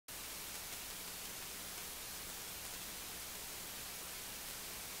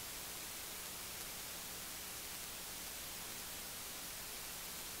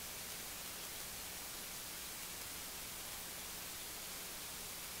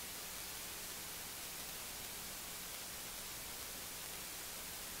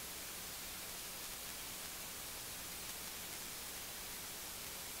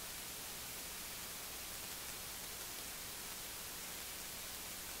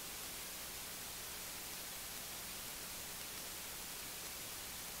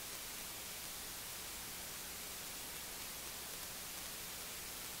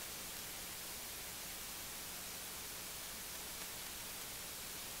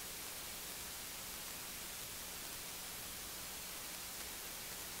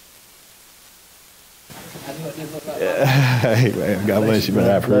Amen. God bless you,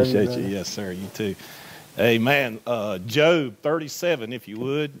 brother. I appreciate you. Yes, sir. You too. Amen. Job 37, if you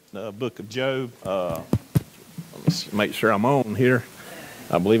would. Book of Job. Let's make sure I'm on here.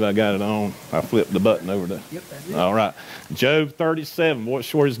 I believe I got it on. I flipped the button over to. Yep, that's it. All right. Job 37. Boy, it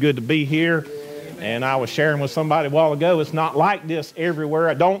sure is good to be here. And I was sharing with somebody a while ago. It's not like this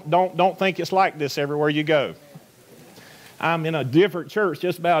everywhere. Don't think it's like this everywhere you go. I'm in a different church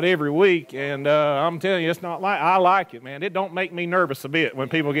just about every week, and I'm telling you, it's not like, I like it, man. It don't make me nervous a bit when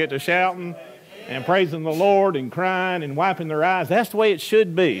people get to shouting and praising the Lord and crying and wiping their eyes. That's the way it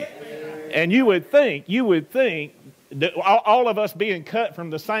should be. And you would think that all of us being cut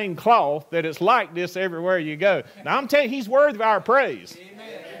from the same cloth, that it's like this everywhere you go. Now, I'm telling you, he's worthy of our praise.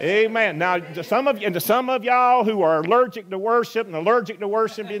 Amen. Now, to some of y'all who are allergic to worship and allergic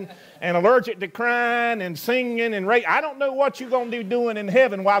to crying and singing and I don't know what you're going to be doing in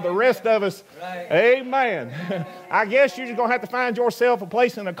heaven while the rest of us, amen. I guess you're just going to have to find yourself a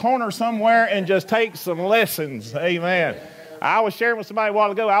place in a corner somewhere and just take some lessons. Amen. I was sharing with somebody a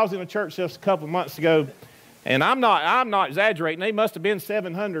while ago. I was in a church just a couple of months ago, and I'm not exaggerating. There must have been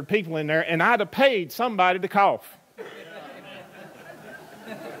 700 people in there, and I'd have paid somebody to cough.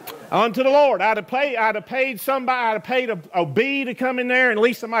 Unto the Lord. I'd have paid somebody, I'd have paid a bee to come in there and at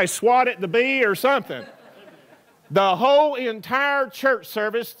least somebody swatted the bee or something. The whole entire church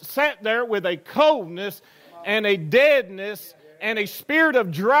service sat there with a coldness and a deadness and a spirit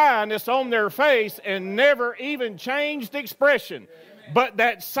of dryness on their face and never even changed expression. But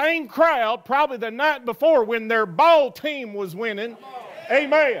that same crowd, probably the night before when their ball team was winning,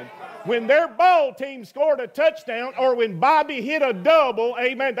 amen, when their ball team scored a touchdown or when Bobby hit a double,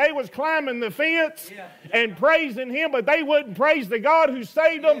 amen, they was climbing the fence and praising him, but they wouldn't praise the God who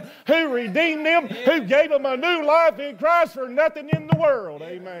saved them, who redeemed them, who gave them a new life in Christ for nothing in the world,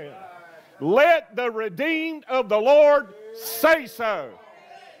 amen. Let the redeemed of the Lord say so.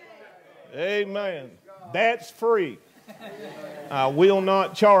 Amen. That's free. I will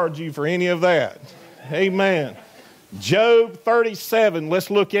not charge you for any of that. Amen. Job 37, let's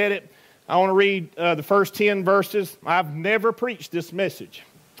look at it. I want to read the first 10 verses. I've never preached this message.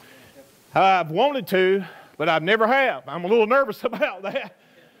 I've wanted to, but I've never have. I'm a little nervous about that.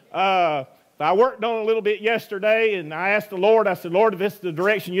 I worked on it a little bit yesterday, and I asked the Lord, I said, Lord, if this is the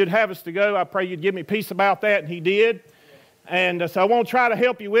direction you'd have us to go, I pray you'd give me peace about that, and he did. And so I want to try to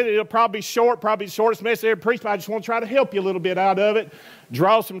help you with it. It'll probably be short, probably the shortest message I ever preached, but I just want to try to help you a little bit out of it,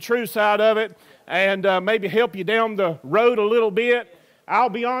 draw some truths out of it, and maybe help you down the road a little bit. I'll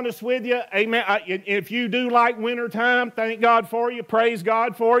be honest with you, amen. If you do like wintertime, thank God for you, praise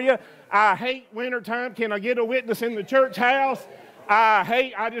God for you. I hate wintertime. Can I get a witness in the church house?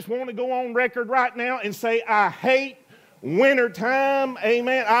 I just want to go on record right now and say I hate wintertime,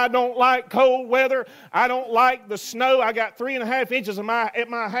 amen. I don't like cold weather. I don't like the snow. I got 3.5 inches at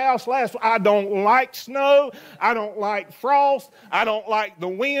my house last. I don't like snow. I don't like frost. I don't like the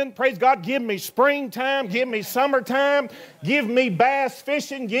wind. Praise God. Give me springtime. Give me summertime. Give me bass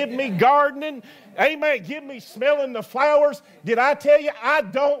fishing. Give me gardening. Amen. Give me smelling the flowers. Did I tell you I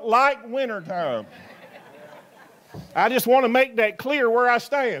don't like wintertime? I just want to make that clear where I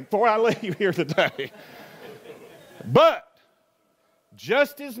stand before I leave here today. But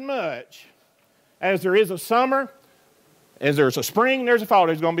just as much as there is a summer, as there's a spring, there's a fall,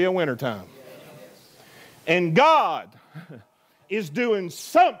 there's going to be a winter time. And God is doing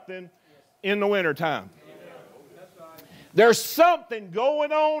something in the winter time. There's something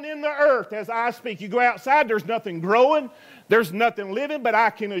going on in the earth as I speak. You go outside, there's nothing growing, there's nothing living, but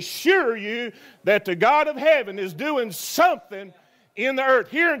I can assure you that the God of heaven is doing something in the earth.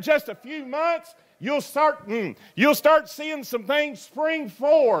 Here in just a few months, you'll start seeing some things spring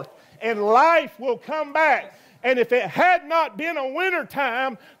forth, and life will come back. And if it had not been a winter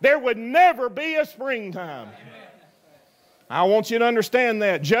time, there would never be a springtime. I want you to understand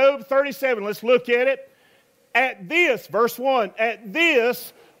that. Job 37, let's look at it. At this, verse 1, at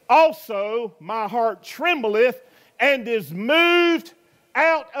this also my heart trembleth and is moved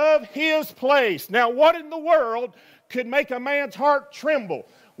out of his place. Now, what in the world could make a man's heart tremble?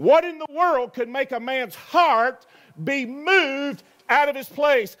 What in the world could make a man's heart be moved out of his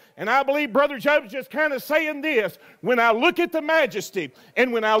place? And I believe Brother Job's just kind of saying this. When I look at the majesty,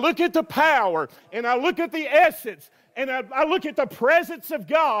 and when I look at the power, and I look at the essence, and I look at the presence of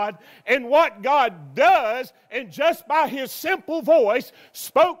God and what God does, and just by his simple voice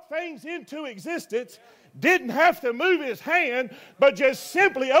spoke things into existence, didn't have to move his hand, but just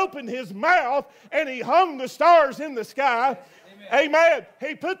simply opened his mouth, and he hung the stars in the sky. Amen.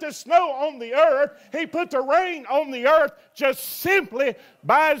 He put the snow on the earth. He put the rain on the earth just simply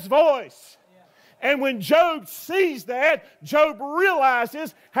by his voice. And when Job sees that, Job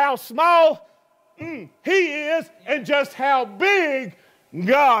realizes how small he is and just how big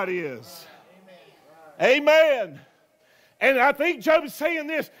God is. Amen. And I think Job is saying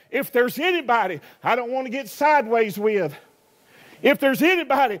this, if there's anybody I don't want to get sideways with, if there's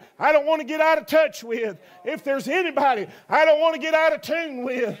anybody I don't want to get out of touch with, if there's anybody I don't want to get out of tune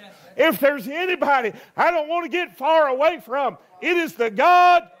with, if there's anybody I don't want to get far away from, it is the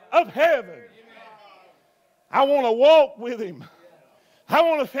God of heaven. I want to walk with Him. I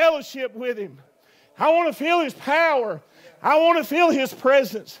want to fellowship with Him. I want to feel His power. I want to feel His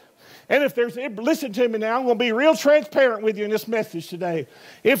presence. And if there's, listen to me now, I'm going to be real transparent with you in this message today.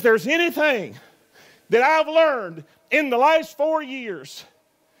 If there's anything that I've learned in the last 4 years,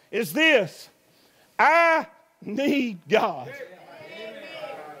 is this: I need God.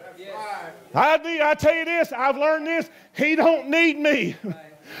 I tell you this, I've learned this, He don't need me.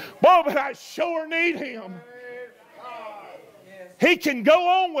 Boy, but I sure need Him. He can go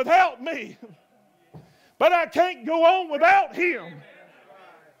on without me, but I can't go on without Him.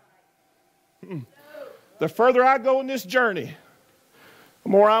 The further I go in this journey, the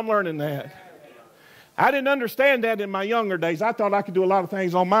more I'm learning that. I didn't understand that in my younger days. I thought I could do a lot of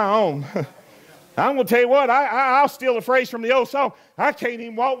things on my own. I'm going to tell you what, I'll steal a phrase from the old song. I can't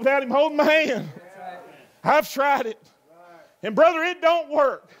even walk without Him holding my hand. I've tried it. And brother, it don't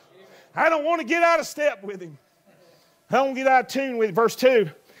work. I don't want to get out of step with Him. I don't want to get out of tune with Him. Verse 2,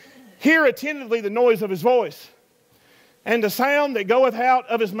 hear attentively the noise of His voice, and the sound that goeth out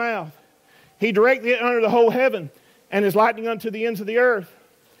of His mouth. He directeth under the whole heaven, and His lightning unto the ends of the earth.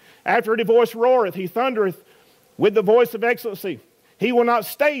 After His voice roareth, He thundereth with the voice of excellency. He will not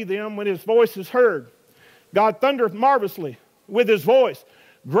stay them when His voice is heard. God thundereth marvelously with His voice.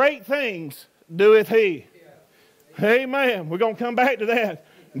 Great things doeth He. Amen. We're going to come back to that.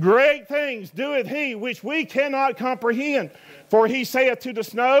 Great things doeth He, which we cannot comprehend. For He saith to the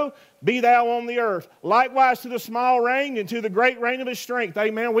snow, be thou on the earth. Likewise to the small rain and to the great rain of His strength.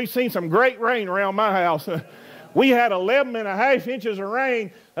 Amen. We've seen some great rain around my house. We had 11.5 inches of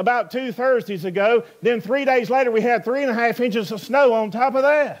rain about 2 Thursdays ago. Then 3 days later, we had 3.5 inches of snow on top of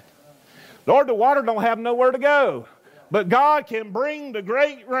that. Lord, the water don't have nowhere to go. But God can bring the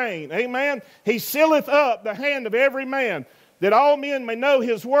great rain. Amen. He sealeth up the hand of every man, that all men may know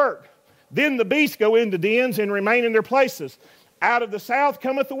His work. Then the beasts go into dens and remain in their places. Out of the south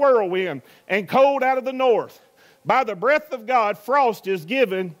cometh the whirlwind, and cold out of the north. By the breath of God frost is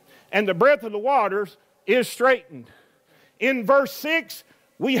given, and the breath of the waters is straightened. In verse 6,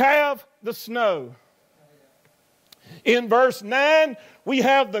 we have the snow. In verse 9, we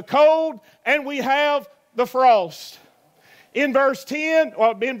have the cold, and we have the frost. In verse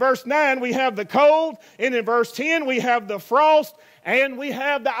 9, we have the cold, and in verse 10, we have the frost, and we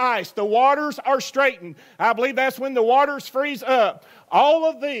have the ice. The waters are straightened. I believe that's when the waters freeze up. All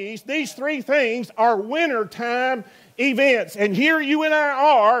of these 3 things are wintertime events. And here you and I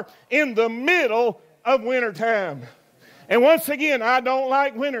are in the middle of wintertime. And once again, I don't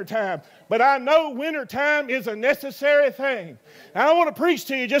like wintertime, but I know wintertime is a necessary thing. And I want to preach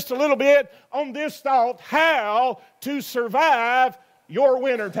to you just a little bit on this thought, how to survive your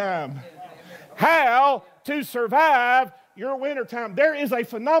wintertime. How to survive your wintertime. There is a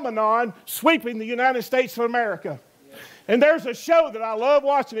phenomenon sweeping the United States of America. And there's a show that I love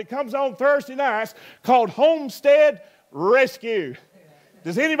watching. It comes on Thursday nights called Homestead Rescue.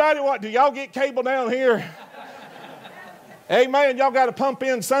 Does anybody do y'all get cable down here? Amen. Y'all got to pump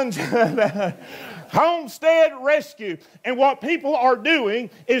in sunshine. Homestead Rescue. And what people are doing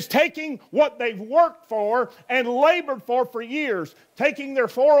is taking what they've worked for and labored for years, taking their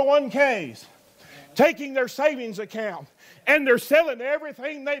 401ks, taking their savings account, and they're selling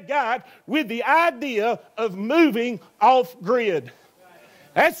everything they've got with the idea of moving off grid.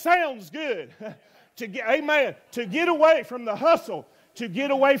 That sounds good. To get away from the hustle, to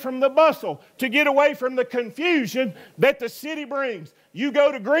get away from the bustle, to get away from the confusion that the city brings. You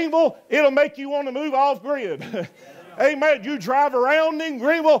go to Greenville, it'll make you want to move off grid. Amen. You drive around in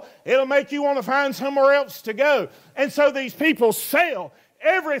Greenville, it'll make you want to find somewhere else to go. And so these people sell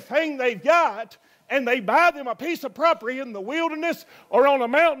everything they've got, and they buy them a piece of property in the wilderness or on a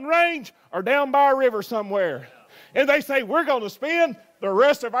mountain range or down by a river somewhere. And they say, we're going to spend the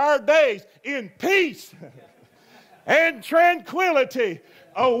rest of our days in peace and tranquility,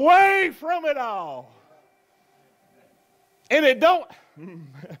 away from it all. And it don't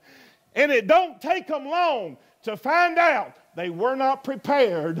take them long to find out they were not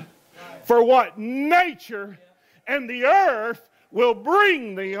prepared for what nature and the earth will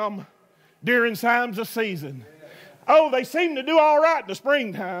bring them during times of season. Oh, they seem to do all right in the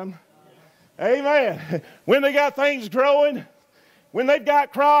springtime. Amen. When they got things growing, when they've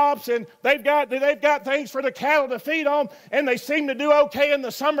got crops and they've got things for the cattle to feed on, and they seem to do okay in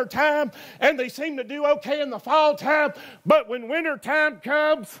the summertime, and they seem to do okay in the fall time, but when winter time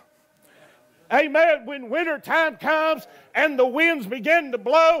comes, amen, when winter time comes and the winds begin to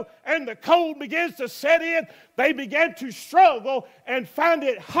blow and the cold begins to set in, they begin to struggle and find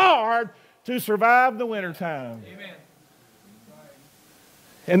it hard to survive the winter time. Amen.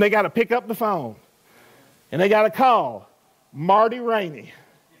 And they got to pick up the phone and they got to call Marty Rainey,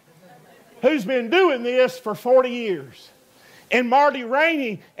 who's been doing this for 40 years. And Marty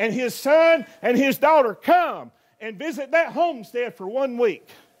Rainey and his son and his daughter come and visit that homestead for 1 week.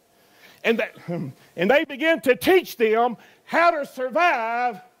 And they begin to teach them how to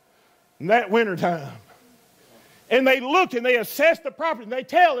survive in that wintertime. And they look and they assess the property and they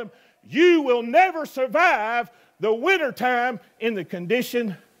tell them, you will never survive the wintertime in the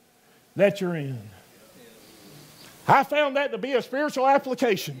condition that you're in. I found that to be a spiritual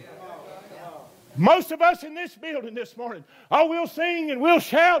application. Most of us in this building this morning, we'll sing and we'll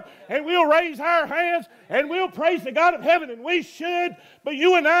shout and we'll raise our hands and we'll praise the God of heaven, and we should, but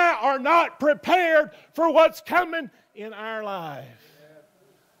you and I are not prepared for what's coming in our life.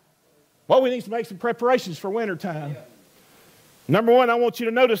 Well, we need to make some preparations for wintertime. Number one, I want you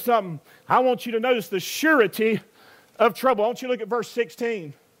to notice something. I want you to notice the surety of trouble. I want you to look at verse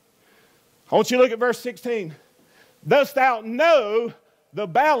 16. I want you to look at verse 16. Dost thou know the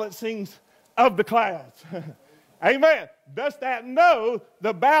balancings of the clouds? Amen. Dost thou know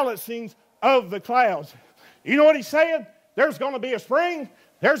the balancings of the clouds? You know what he's saying? There's going to be a spring,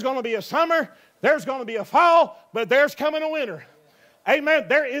 there's going to be a summer, there's going to be a fall, but there's coming a winter. Amen.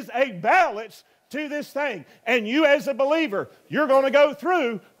 There is a balance to this thing. And you as a believer, you're going to go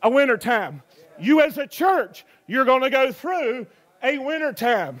through a winter time. You as a church, you're going to go through a winter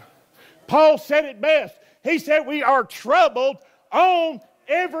time. Paul said it best. He said we are troubled on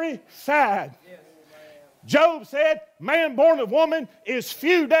every side. Job said, man born of woman is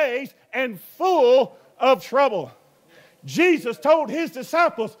few days and full of trouble. Jesus told his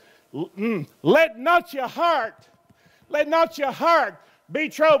disciples, let not your heart be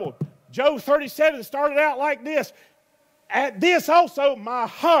troubled. Job 37 started out like this. At this also my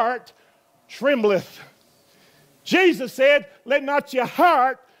heart trembleth. Jesus said, let not your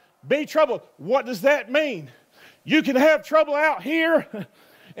heart be troubled. What does that mean? You can have trouble out here,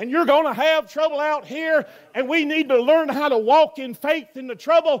 and you're going to have trouble out here, and we need to learn how to walk in faith in the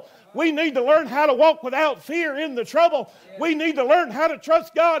trouble. We need to learn how to walk without fear in the trouble. We need to learn how to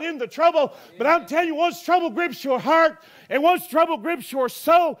trust God in the trouble. But I'm telling you, once trouble grips your heart, and once trouble grips your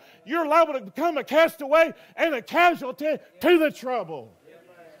soul, you're liable to become a castaway and a casualty to the trouble.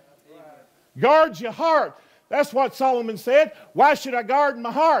 Guard your heart. That's what Solomon said. Why should I guard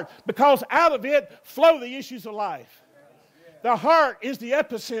my heart? Because out of it flow the issues of life. The heart is the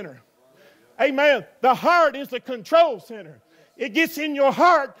epicenter. Amen. The heart is the control center. It gets in your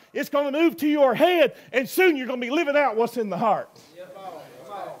heart, it's going to move to your head, and soon you're going to be living out what's in the heart.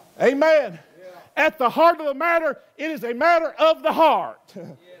 Amen. At the heart of the matter, it is a matter of the heart.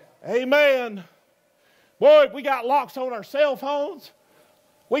 Amen. Boy, we got locks on our cell phones.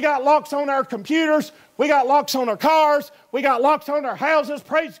 We got locks on our computers. We got locks on our cars. We got locks on our houses.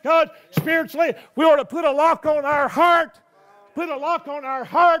 Praise God. Spiritually, we ought to put a lock on our heart. Put a lock on our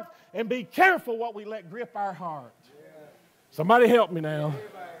heart and be careful what we let grip our heart. Somebody help me now.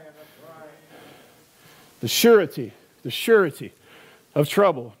 The surety of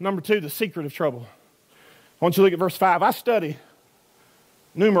trouble. Number two, the secret of trouble. I want you to look at verse 5. I study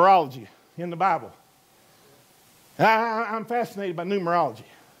numerology in the Bible. I'm fascinated by numerology.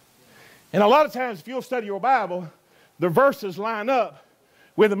 And a lot of times, if you'll study your Bible, the verses line up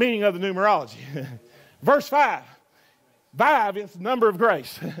with the meaning of the numerology. Verse 5. 5 is the number of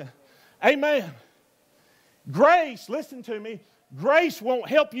grace. Amen. Grace, listen to me, grace won't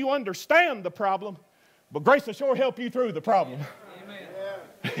help you understand the problem, but grace will sure help you through the problem.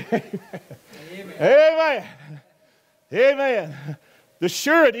 Amen. Amen. Amen. The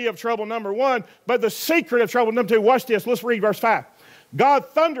surety of trouble, number one, but the secret of trouble, number two. Watch this. Let's read verse 5. God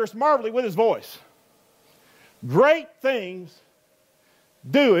thunders marvelously with his voice. Great things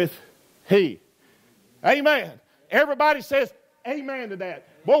doeth he. Amen. Everybody says amen to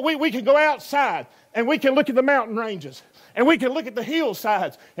that. Boy, we can go outside and we can look at the mountain ranges and we can look at the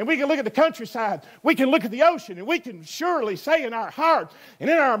hillsides and we can look at the countryside. We can look at the ocean and we can surely say in our heart and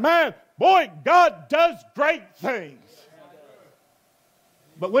in our mind, boy, God does great things.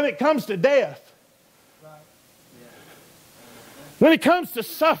 But when it comes to death, when it comes to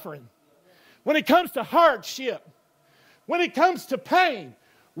suffering, when it comes to hardship, when it comes to pain,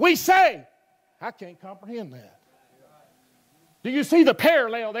 we say, I can't comprehend that. Do you see the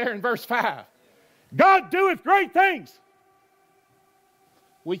parallel there in verse 5? God doeth great things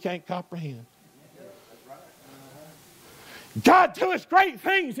we can't comprehend. God doeth great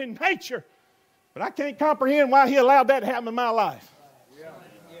things in nature, but I can't comprehend why he allowed that to happen in my life.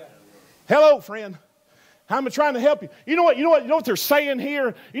 Hello, friend. I'm trying to help you. You know what they're saying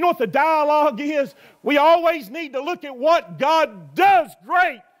here? You know what the dialogue is? We always need to look at what God does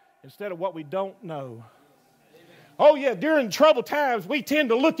great instead of what we don't know. Oh, yeah, during troubled times, we tend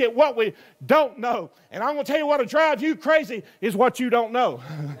to look at what we don't know. And I'm going to tell you what'll drive you crazy is what you don't know.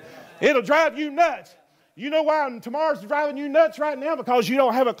 It'll drive you nuts. You know why tomorrow's driving you nuts right now? Because you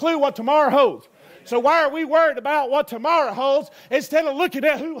don't have a clue what tomorrow holds. So why are we worried about what tomorrow holds instead of looking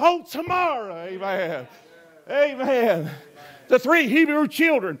at who holds tomorrow? Amen. Amen. The 3 Hebrew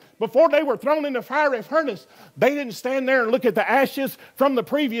children, before they were thrown in the fiery furnace, they didn't stand there and look at the ashes from the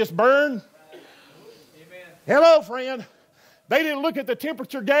previous burn. Hello, friend. They didn't look at the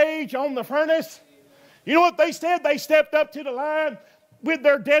temperature gauge on the furnace. You know what they said? They stepped up to the line with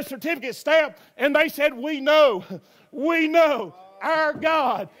their death certificate stamped, and they said, we know our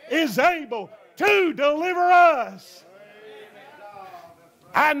God is able to deliver us.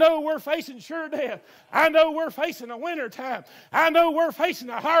 I know we're facing sure death. I know we're facing a winter time. I know we're facing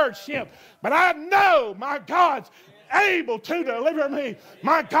a hardship. But I know my God's able to deliver me.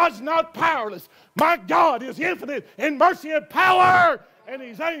 My God's not powerless. My God is infinite in mercy and power, and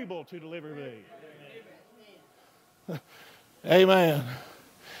he's able to deliver me. Amen.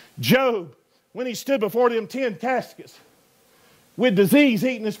 Job, when he stood before them 10 caskets, with disease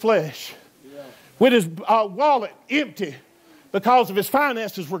eating his flesh, with his wallet empty because of his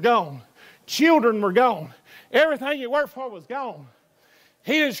finances were gone, children were gone, everything he worked for was gone.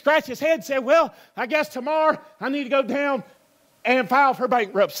 He didn't scratch his head and say, well, I guess tomorrow I need to go down and file for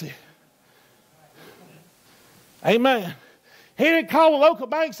bankruptcy. Amen. He didn't call the local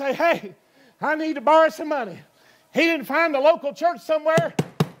bank and say, hey, I need to borrow some money. He didn't find a local church somewhere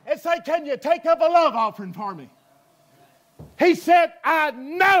and say, can you take up a love offering for me? He said, I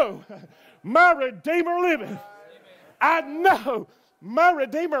know my Redeemer liveth. I know my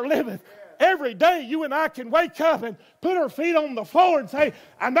Redeemer liveth. Every day you and I can wake up and put our feet on the floor and say,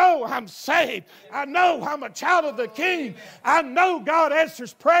 I know I'm saved. I know I'm a child of the King. I know God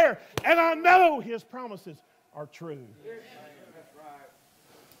answers prayer. And I know his promises are true.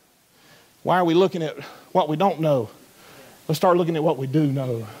 Why are we looking at what we don't know? Let's start looking at what we do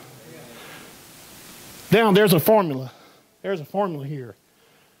know. Now, there's a formula. There's a formula here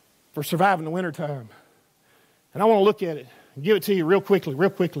for surviving the wintertime. And I want to look at it and give it to you real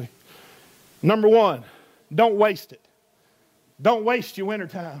quickly. Number 1, don't waste it. Don't waste your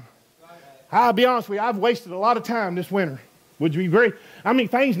wintertime. I'll be honest with you, I've wasted a lot of time this winter. Would you agree? I mean,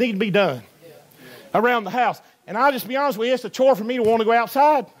 things need to be done around the house. And I'll just be honest with you, it's a chore for me to want to go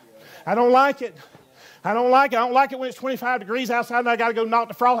outside. I don't like it. I don't like it when it's 25 degrees outside and I got to go knock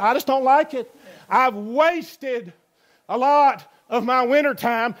the frost. I just don't like it. I've wasted a lot of my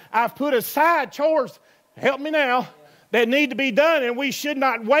wintertime. I've put aside chores, help me now, that need to be done, and we should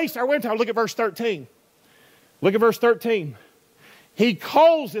not waste our winter time. Look at verse 13. Look at verse 13. He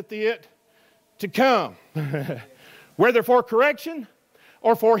causeth it to come, whether for correction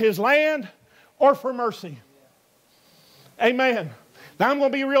or for his land or for mercy. Amen. Now I'm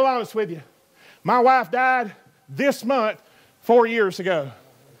going to be real honest with you. My wife died this month 4 years ago,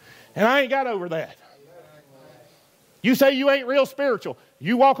 and I ain't got over that. You say you ain't real spiritual.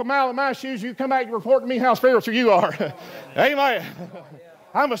 You walk a mile in my shoes, you come back and report to me how spiritual you are. Amen.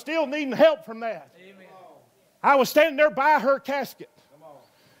 I'm still needing help from that. I was standing there by her casket.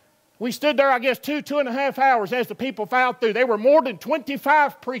 We stood there, I guess, 2.5 hours as the people filed through. There were more than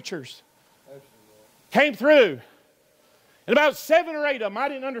 25 preachers came through. And about 7 or 8 of them, I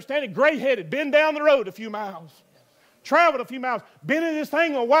didn't understand it, gray-headed, been down the road a few miles, traveled a few miles, been in this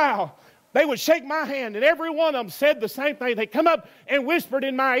thing a while. They would shake my hand, and every one of them said the same thing. They come up and whispered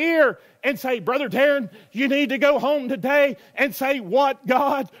in my ear and say, Brother Darren, you need to go home today and say, what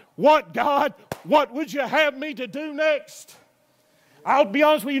God, what would you have me to do next? I'll be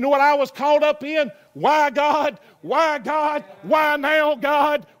honest with you, you know what I was caught up in? Why God? Why God? Why now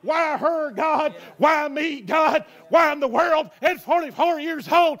God? Why her God? Why me God? Why in the world at 44 years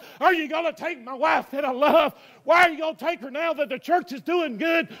old are you going to take my wife that I love? Why are you going to take her now that the church is doing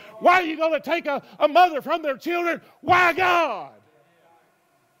good? Why are you going to take a mother from their children? Why God?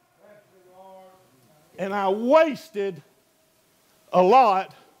 And I wasted a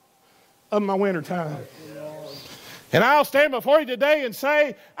lot of my winter time. And I'll stand before you today and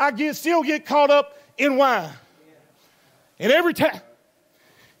say, I still get caught up in why. And every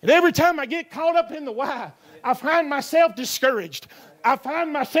And every time I get caught up in the why, I find myself discouraged. I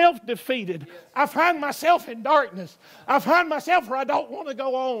find myself defeated. I find myself in darkness. I find myself where I don't want to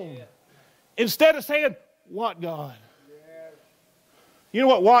go on. Instead of saying, what God? You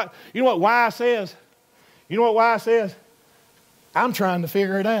know what why says? You know what why says? I'm trying to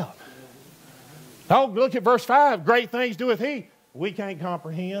figure it out. Oh, look at verse 5. Great things doeth he. We can't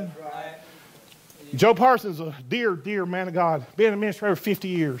comprehend. Joe Parsons, a dear, dear man of God, been in ministry over 50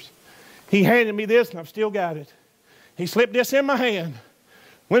 years. He handed me this, and I've still got it. He slipped this in my hand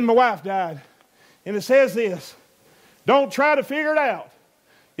when my wife died. And it says this, don't try to figure it out.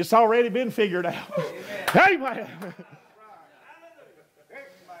 It's already been figured out. Amen.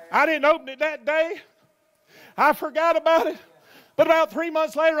 I didn't open it that day. I forgot about it. But about 3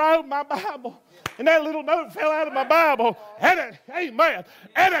 months later, I opened my Bible. And that little note fell out of my Bible at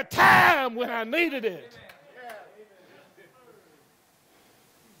a time when I needed it.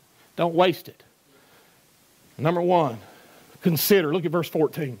 Don't waste it. Number 1, consider. Look at verse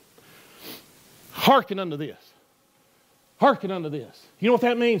 14. Hearken unto this. Hearken unto this. You know what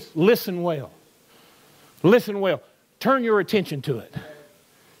that means? Listen well. Listen well. Turn your attention to it.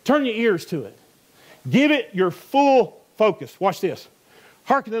 Turn your ears to it. Give it your full focus. Watch this.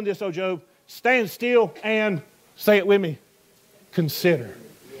 Hearken unto this, O Job. Stand still and, say it with me, consider.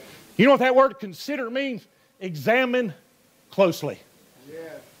 You know what that word consider means? Examine closely.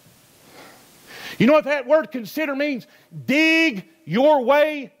 You know what that word consider means? Dig your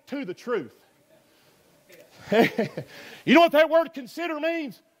way to the truth. You know what that word consider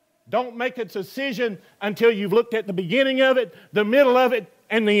means? Don't make a decision until you've looked at the beginning of it, the middle of it,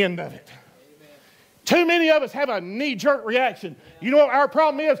 and the end of it. Too many of us have a knee-jerk reaction. You know what our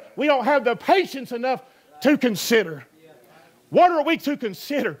problem is? We don't have the patience enough to consider. What are we to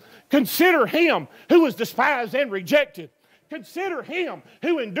consider? Consider him who was despised and rejected. Consider him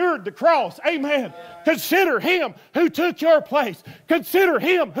who endured the cross. Amen. Consider him who took your place. Consider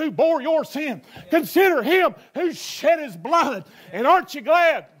him who bore your sin. Consider him who shed his blood. And aren't you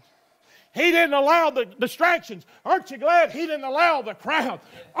glad he didn't allow the distractions? Aren't you glad he didn't allow the crowd?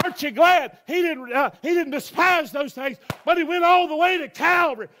 Aren't you glad he didn't despise those things, but he went all the way to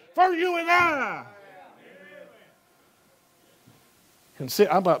Calvary for you and I?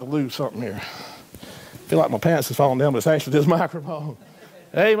 I'm about to lose something here. I feel like my pants is falling down, but it's actually this microphone.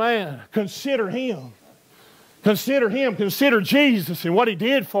 Amen. Consider him. Consider him. Consider Jesus and what he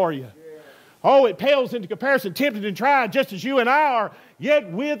did for you. Oh, it pales into comparison, tempted and tried just as you and I are,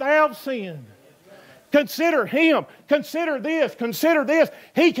 yet without sin. Consider him. Consider this. Consider this.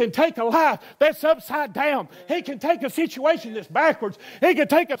 He can take a life that's upside down. He can take a situation that's backwards. He can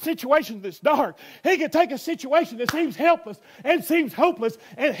take a situation that's dark. He can take a situation that seems helpless and seems hopeless,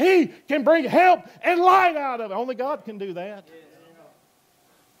 and he can bring help and light out of it. Only God can do that.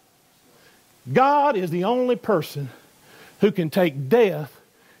 God is the only person who can take death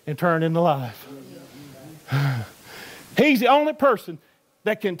and turn into life. He's the only person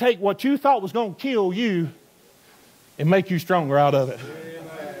that can take what you thought was going to kill you and make you stronger out of it.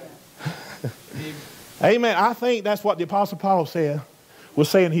 Amen. I think that's what the Apostle Paul was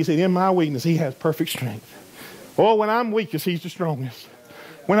saying. He said, in my weakness, he has perfect strength. Oh, when I'm weakest, he's the strongest.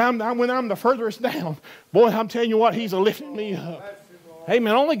 When I'm the furthest down, boy, I'm telling you what, he's lifting me up.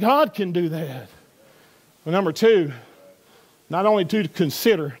 Amen. Only God can do that. Well, number 2, not only to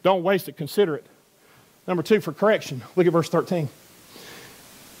consider, don't waste it, consider it. Number 2, for correction. Look at verse 13.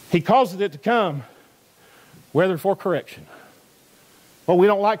 He causes it to come, whether for correction. Well, we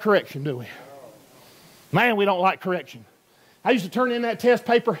don't like correction, do we? Man, we don't like correction. I used to turn in that test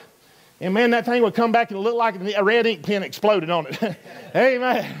paper, and man, that thing would come back and look like a red ink pen exploded on it.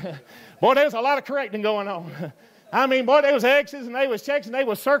 Amen. Boy, there was a lot of correcting going on. I mean, boy, there was X's and there was checks and there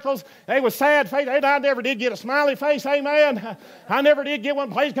was circles. There was sad face. I never did get a smiley face. Amen. I never did get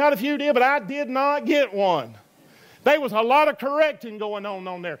one. Praise God if you did, but I did not get one. There was a lot of correcting going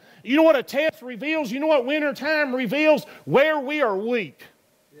on there. You know what a test reveals? You know what wintertime reveals? Where we are weak.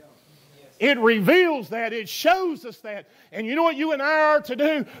 It reveals that. It shows us that. And you know what you and I are to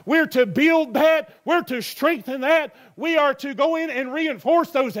do? We're to build that. We're to strengthen that. We are to go in and reinforce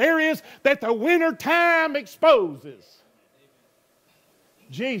those areas that the winter time exposes.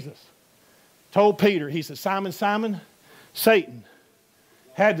 Jesus told Peter, he said, Simon, Simon, Satan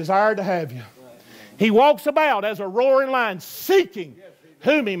had desired to have you. He walks about as a roaring lion, seeking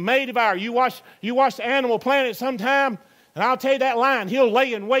whom he may devour. You watch the Animal Planet sometime, and I'll tell you that lion, he'll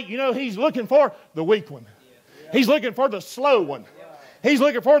lay in wait. You know, he's looking for the weak one. He's looking for the slow one. He's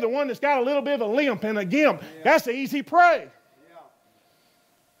looking for the one that's got a little bit of a limp and a gimp. That's the easy prey.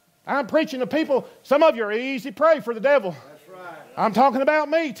 I'm preaching to people, some of you are easy prey for the devil. I'm talking about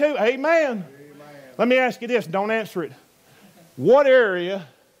me too. Amen. Let me ask you this. Don't answer it. What area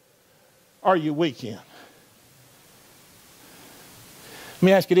are you weak in? Let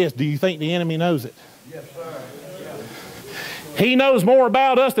me ask you this. Do you think the enemy knows it? Yes, sir. He knows more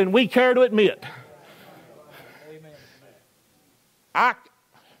about us than we care to admit. I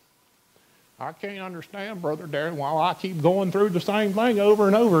can't understand, Brother Darren, why I keep going through the same thing over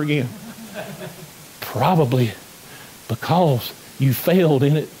and over again. Probably because you failed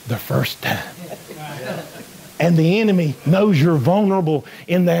in it the first time. And the enemy knows you're vulnerable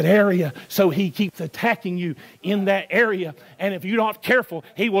in that area, so he keeps attacking you in that area. And if you're not careful,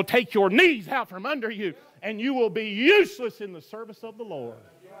 he will take your knees out from under you, and you will be useless in the service of the Lord.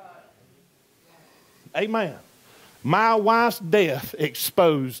 Amen. My wife's death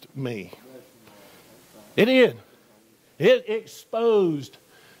exposed me. It did. It exposed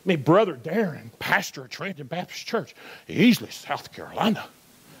me. Brother Darren, pastor of Trinity Baptist Church, Easley, South Carolina.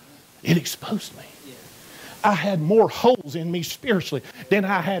 It exposed me. I had more holes in me spiritually than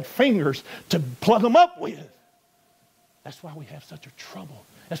I had fingers to plug them up with. That's why we have such a trouble.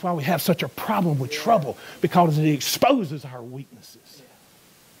 That's why we have such a problem with trouble, because it exposes our weaknesses.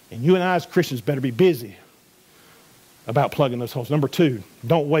 And you and I as Christians better be busy about plugging those holes. Number two,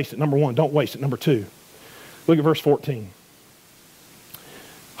 don't waste it. Number one, don't waste it. Number two, look at verse 14.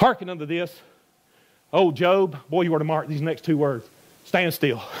 Hearken unto this, O Job. Boy, you were to mark these next two words. Stand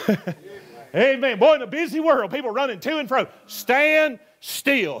still. Amen. Boy, in a busy world, people running to and fro. Stand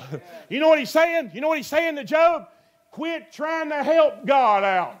still. You know what he's saying? You know what he's saying to Job? Quit trying to help God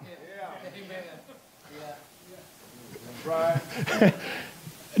out. Right.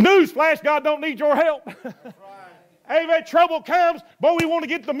 Newsflash, God don't need your help. Amen. Trouble comes. Boy, we want to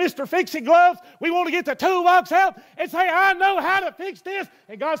get the Mr. Fix-It gloves. We want to get the toolbox out and say, I know how to fix this.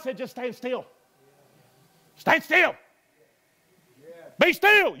 And God said, just stand still. Stand still. Be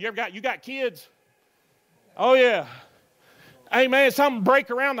still. You got kids? Oh, yeah. Amen. Something break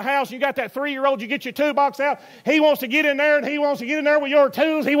around the house. You got that 3-year-old. You get your toolbox out. He wants to get in there, and he wants to get in there with your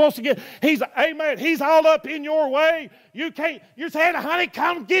tools. Amen. He's all up in your way. You're saying, honey,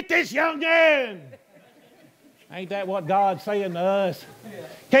 come get this young man. Ain't that what God's saying to us?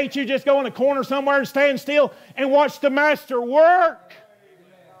 Can't you just go in a corner somewhere and stand still and watch the master work?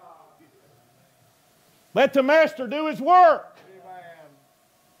 Let the master do his work.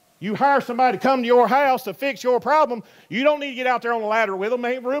 You hire somebody to come to your house to fix your problem, you don't need to get out there on the ladder with them.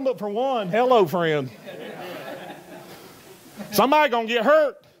 There ain't room but for one. Hello, friend. Somebody going to get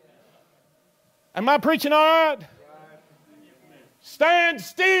hurt. Am I preaching all right? Stand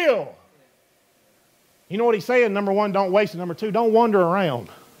still. You know what he's saying? Number one, don't waste it. Number two, don't wander around.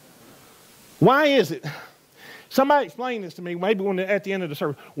 Why is it? Somebody explain this to me, maybe at the end of the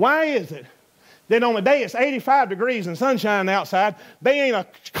service. Why is it that on a day it's 85 degrees and sunshine outside, there ain't a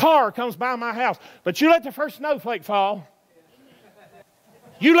car comes by my house, but you let the first snowflake fall,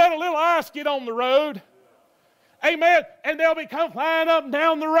 you let a little ice get on the road, amen, and they'll be come flying up and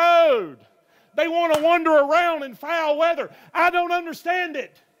down the road. They want to wander around in foul weather. I don't understand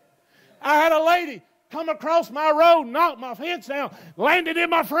it. I had a lady come across my road, knocked my fence down, landed in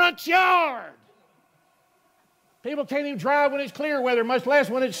my front yard. People can't even drive when it's clear weather, much less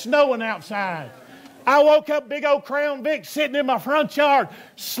when it's snowing outside. I woke up big old Crown Vic sitting in my front yard,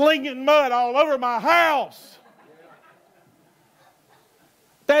 slinging mud all over my house.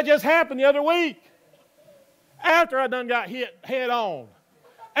 That just happened the other week, after I done got hit head on.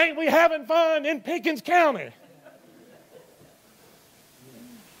 Ain't we having fun in Pickens County?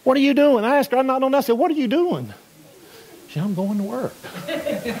 What are you doing? I asked her, I said, what are you doing? She said, I'm going to work.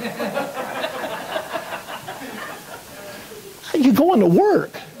 You going to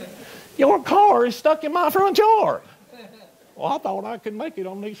work? Your car is stuck in my front yard. Well, I thought I could make it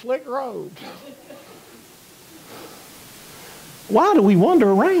on these slick roads. Why do we wander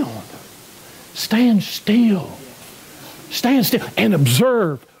around? Stand still. Stand still and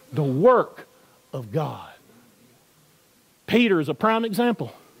observe the work of God. Peter is a prime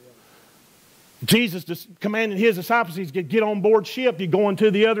example. Jesus just commanded his disciples to get on board ship. You're going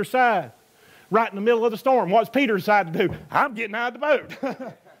to the other side. Right in the middle of the storm. What's Peter decide to do? I'm getting out of the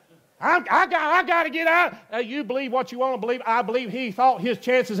boat. I got to get out. You believe what you want to believe. I believe he thought his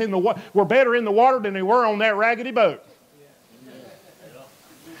chances were better in the water than they were on that raggedy boat.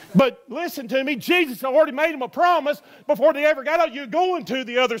 But listen to me. Jesus already made them a promise before they ever got out. You're going to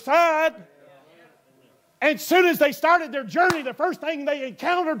the other side. And as soon as they started their journey, the first thing they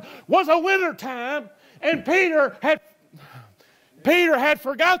encountered was a winter time. And Peter had... Peter had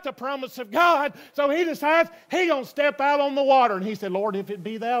forgot the promise of God, so he decides he's going to step out on the water. And he said, Lord, if it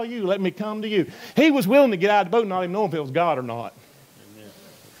be thou you, let me come to you. He was willing to get out of the boat, not even knowing if it was God or not. Amen.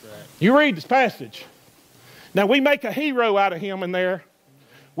 That's right. You read this passage. Now, we make a hero out of him in there.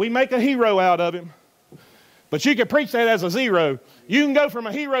 We make a hero out of him. But you can preach that as a zero. You can go from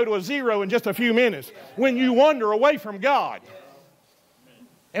a hero to a zero in just a few minutes when you wander away from God.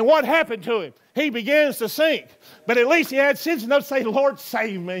 And what happened to him? He begins to sink. But at least he had sense enough to say, Lord,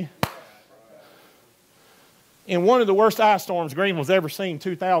 save me. In one of the worst ice storms Greenville's ever seen,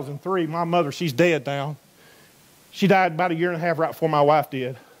 2003, my mother, she's dead now. She died about a year and a half right before my wife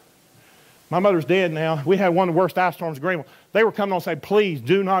did. My mother's dead now. We had one of the worst ice storms in Greenville. They were coming on and saying, please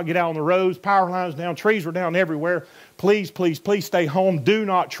do not get out on the roads. Power lines down. Trees were down everywhere. Please, please, please stay home. Do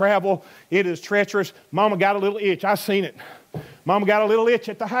not travel. It is treacherous. Mama got a little itch. I seen it. Mama got a little itch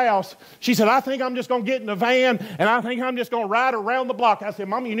at the house. She said, I think I'm just going to get in the van and I think I'm just going to ride around the block. I said,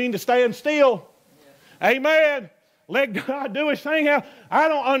 Mama, you need to stand still. Yeah. Amen. Let God do his thing. I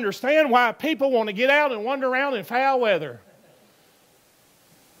don't understand why people want to get out and wander around in foul weather.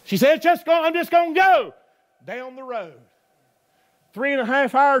 She said, I'm just going to go down the road.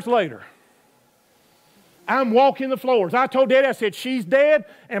 3.5 hours later, I'm walking the floors. I told Daddy, I said, she's dead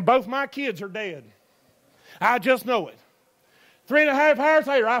and both my kids are dead. I just know it. 3.5 hours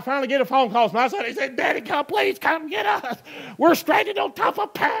later, I finally get a phone call from my son. He said, Daddy, please come get us. We're stranded on top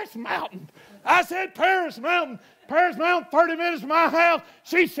of Paris Mountain. I said, Paris Mountain, 30 minutes from my house.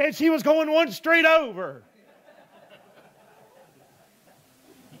 She said she was going one street over.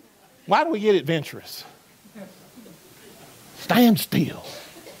 Why do we get adventurous? Stand still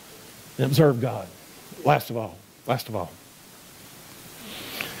and observe God. Last of all.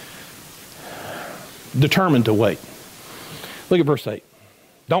 Determined to wait. Look at verse 8.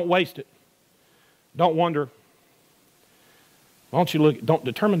 Don't waste it. Don't wonder. Why don't you look,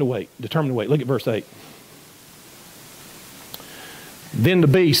 determine to wait. Look at verse 8. Then the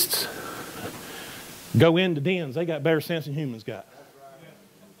beasts go into dens. They got better sense than humans got.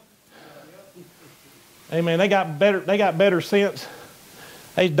 Amen. They got better sense.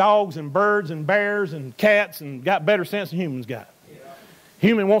 They dogs and birds and bears and cats and got better sense than humans got.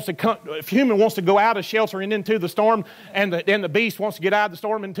 If human wants to go out of shelter and into the storm, and the beast wants to get out of the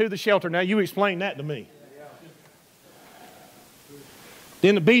storm into the shelter. Now you explain that to me.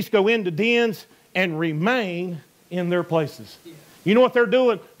 Then the beasts go into dens and remain in their places. You know what they're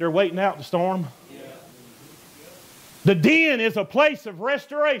doing? They're waiting out the storm. The den is a place of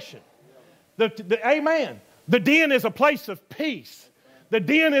restoration. Amen. The den is a place of peace. The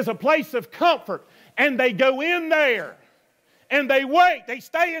den is a place of comfort. And they go in there and they wait. They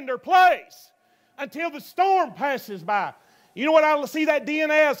stay in their place until the storm passes by. You know what I see that den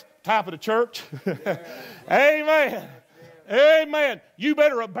as? Type of the church. Amen. Amen. You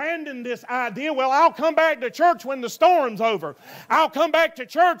better abandon this idea. Well, I'll come back to church when the storm's over. I'll come back to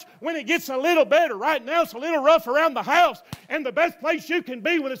church when it gets a little better. Right now it's a little rough around the house. And the best place you can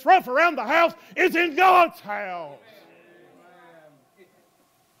be when it's rough around the house is in God's house.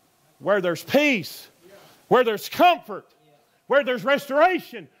 Where there's peace, where there's comfort, where there's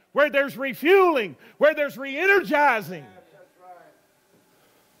restoration, where there's refueling, where there's re-energizing.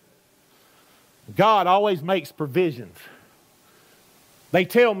 God always makes provisions. They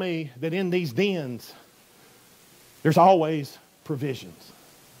tell me that in these dens, there's always provisions.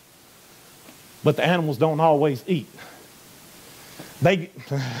 But the animals don't always eat.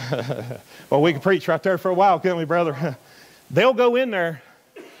 Well, we could preach right there for a while, couldn't we, brother? They'll go in there,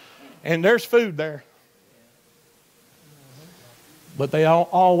 and there's food there. But they don't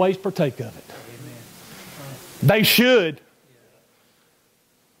always partake of it. They should.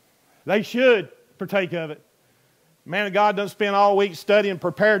 They should partake of it. Man of God doesn't spend all week studying,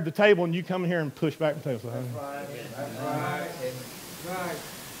 prepared the table, and you come here and push back the table. That's right.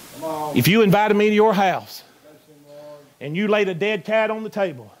 Come on. If you invited me to your house and you laid a dead cat on the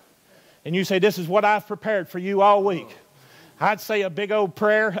table and you say, this is what I've prepared for you all week, I'd say a big old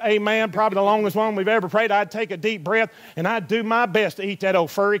prayer, amen, probably the longest one we've ever prayed. I'd take a deep breath and I'd do my best to eat that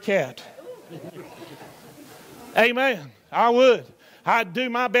old furry cat. Amen. I would. I'd do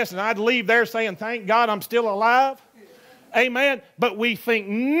my best and I'd leave there saying, thank God I'm still alive. Amen. But we think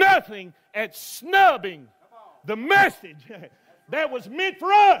nothing at snubbing the message that was meant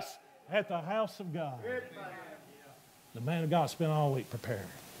for us at the house of God. The man of God spent all week preparing.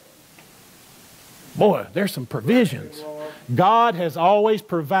 Boy, there's some provisions. God has always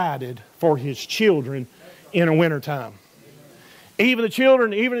provided for his children in the wintertime. Even the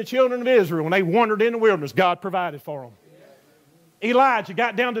children of Israel, when they wandered in the wilderness, God provided for them. Elijah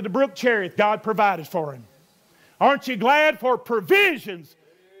got down to the brook Cherith, God provided for him. Aren't you glad for provisions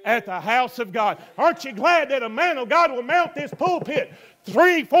at the house of God? Aren't you glad that a man of God will mount this pulpit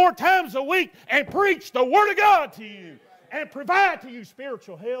 3-4 times a week and preach the Word of God to you and provide to you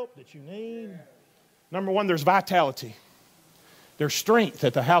spiritual help that you need? Number one, there's vitality. There's strength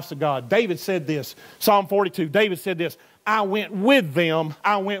at the house of God. David said this, Psalm 42, David said this, I went with them,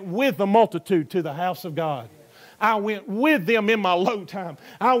 I went with the multitude to the house of God. I went with them in my low time.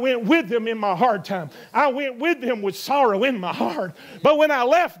 I went with them in my hard time. I went with them with sorrow in my heart. But when I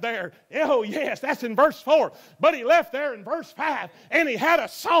left there, oh yes, that's in verse 4. But he left there in verse 5, and he had a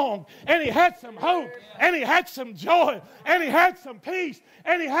song, and he had some hope, and he had some joy, and he had some peace,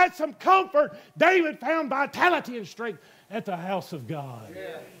 and he had some comfort. David found vitality and strength at the house of God.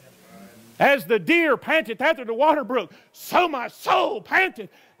 As the deer panteth after the water brook, so my soul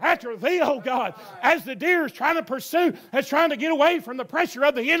panteth after thee, O God. As the deer is trying to pursue, is trying to get away from the pressure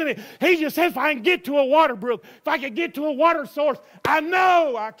of the enemy, he just says, if I can get to a water brook, if I can get to a water source, I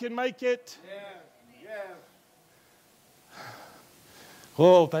know I can make it.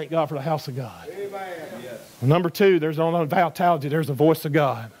 Oh, thank God for the house of God. Number two, there's on vitality, there's the voice of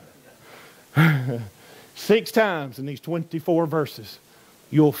God. 6 times in these 24 verses,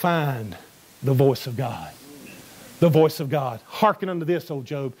 you'll find the voice of God. The voice of God. Hearken unto this, O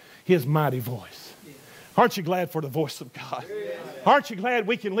Job, his mighty voice. Aren't you glad for the voice of God? Aren't you glad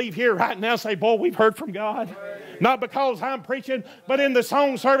we can leave here right now and say, boy, we've heard from God? Not because I'm preaching, but in the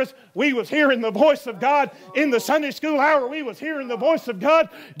song service, we was hearing the voice of God. In the Sunday school hour, we was hearing the voice of God.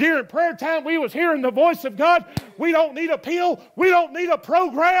 During prayer time, we was hearing the voice of God. We don't need a pill. We don't need a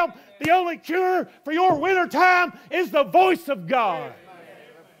program. The only cure for your winter time is the voice of God.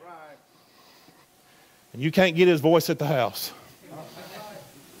 And you can't get his voice at the house.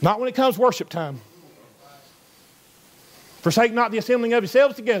 Not when it comes worship time. Forsake not the assembling of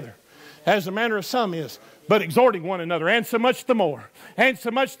yourselves together, as the manner of some is, but exhorting one another, and so much the more. And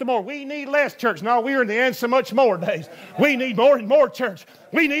so much the more. We need less church. No, we're in the and so much more days. We need more and more church.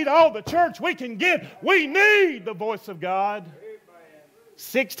 We need all the church we can get. We need the voice of God.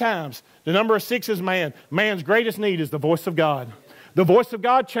 6 times. The number of 6 is man. Man's greatest need is the voice of God. The voice of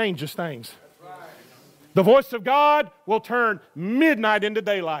God changes things. The voice of God will turn midnight into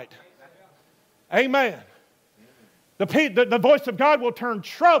daylight. Amen. The voice of God will turn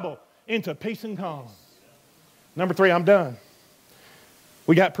trouble into peace and calm. Number 3, I'm done.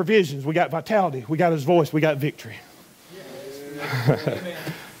 We got provisions. We got vitality. We got his voice. We got victory.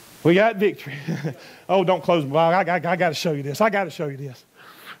 We got victory. Oh, don't close my Bible. I got to show you this. I got to show you this.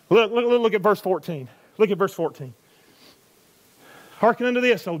 Look at verse 14. Look at verse 14. Hearken unto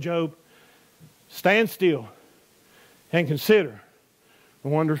this, O Job. Stand still and consider the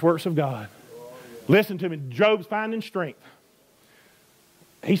wondrous works of God. Listen to me. Job's finding strength.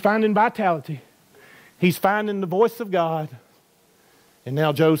 He's finding vitality. He's finding the voice of God. And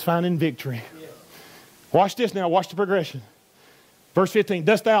now Job's finding victory. Watch this now. Watch the progression. Verse 15.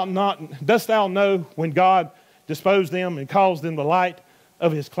 Dost thou know when God disposed them and caused them the light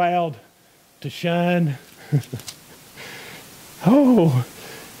of his cloud to shine? Oh,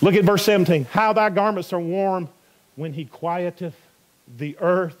 look at verse 17. How thy garments are warm when he quieteth the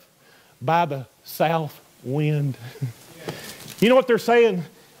earth by the south wind. You know what they're saying?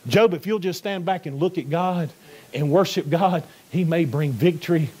 Job, if you'll just stand back and look at God and worship God, he may bring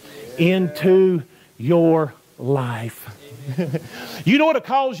victory into your life. You know what will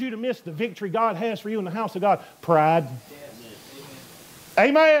cause you to miss the victory God has for you in the house of God? Pride.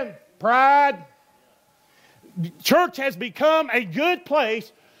 Amen. Pride. Church has become a good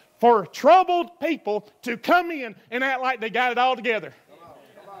place for troubled people to come in and act like they got it all together.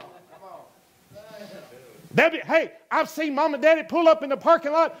 Hey, I've seen mom and daddy pull up in the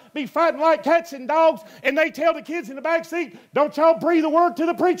parking lot, be fighting like cats and dogs, and they tell the kids in the back seat, don't y'all breathe a word to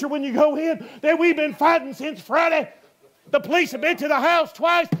the preacher when you go in, that we've been fighting since Friday. The police have been to the house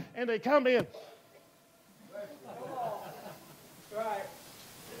twice, and they come in.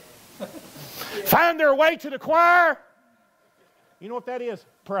 Find their way to the choir. You know what that is?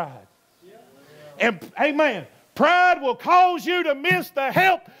 Pride. And amen. Pride will cause you to miss the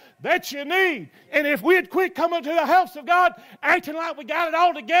help that you need. And if we'd quit coming to the house of God, acting like we got it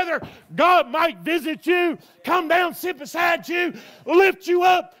all together, God might visit you, come down, sit beside you, lift you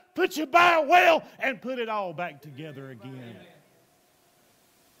up, put you by a well, and put it all back together again.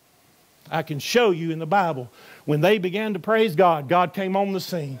 I can show you in the Bible, when they began to praise God, God came on the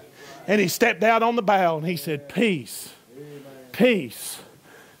scene. And he stepped out on the bow and he said, peace, peace,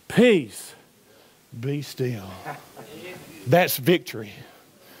 peace, be still. That's victory.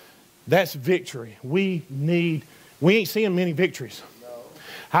 That's victory. We ain't seeing many victories.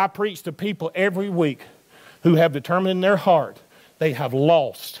 I preach to people every week who have determined in their heart they have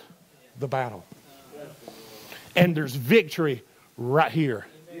lost the battle. And there's victory right here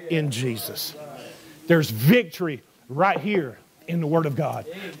in Jesus. There's victory right here in the Word of God.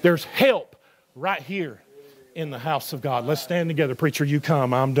 There's help right here in the house of God. Let's stand together. Preacher, you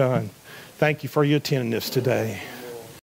come. I'm done. Thank you for your attentiveness today.